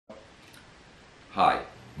Hi,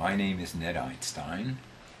 my name is Ned Einstein.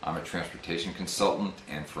 I'm a transportation consultant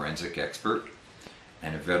and forensic expert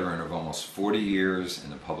and a veteran of almost 40 years in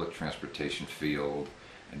the public transportation field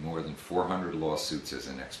and more than 400 lawsuits as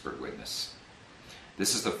an expert witness.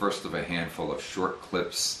 This is the first of a handful of short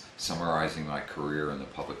clips summarizing my career in the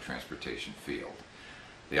public transportation field.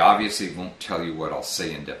 They obviously won't tell you what I'll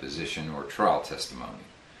say in deposition or trial testimony,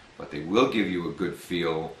 but they will give you a good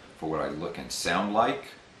feel for what I look and sound like,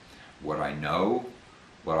 what I know,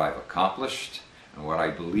 what I've accomplished, and what I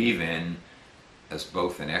believe in as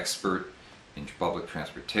both an expert in public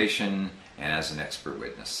transportation and as an expert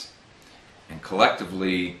witness. And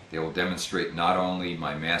collectively, they will demonstrate not only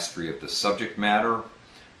my mastery of the subject matter,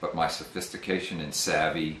 but my sophistication and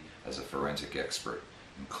savvy as a forensic expert,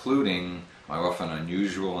 including my often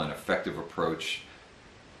unusual and effective approach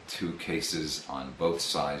to cases on both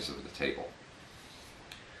sides of the table.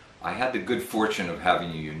 I had the good fortune of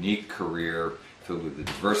having a unique career filled with the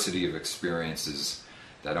diversity of experiences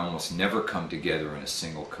that almost never come together in a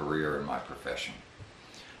single career in my profession.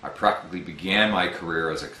 I practically began my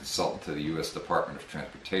career as a consultant to the U.S. Department of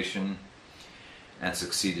Transportation and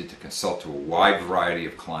succeeded to consult to a wide variety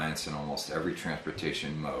of clients in almost every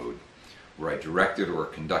transportation mode, where I directed or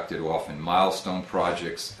conducted often milestone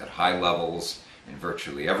projects at high levels in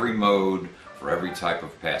virtually every mode for every type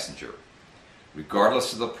of passenger.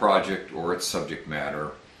 Regardless of the project or its subject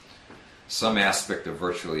matter, some aspect of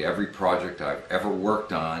virtually every project I've ever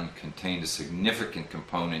worked on contained a significant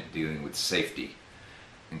component dealing with safety,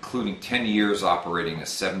 including 10 years operating a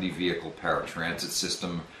 70-vehicle paratransit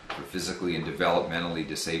system for physically and developmentally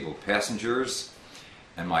disabled passengers,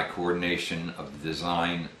 and my coordination of the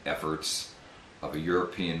design efforts of a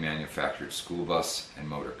European-manufactured school bus and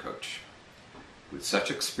motorcoach. With such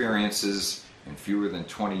experiences in fewer than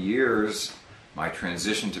 20 years, my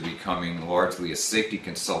transition to becoming largely a safety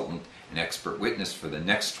consultant and expert witness for the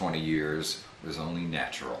next 20 years was only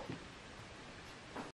natural.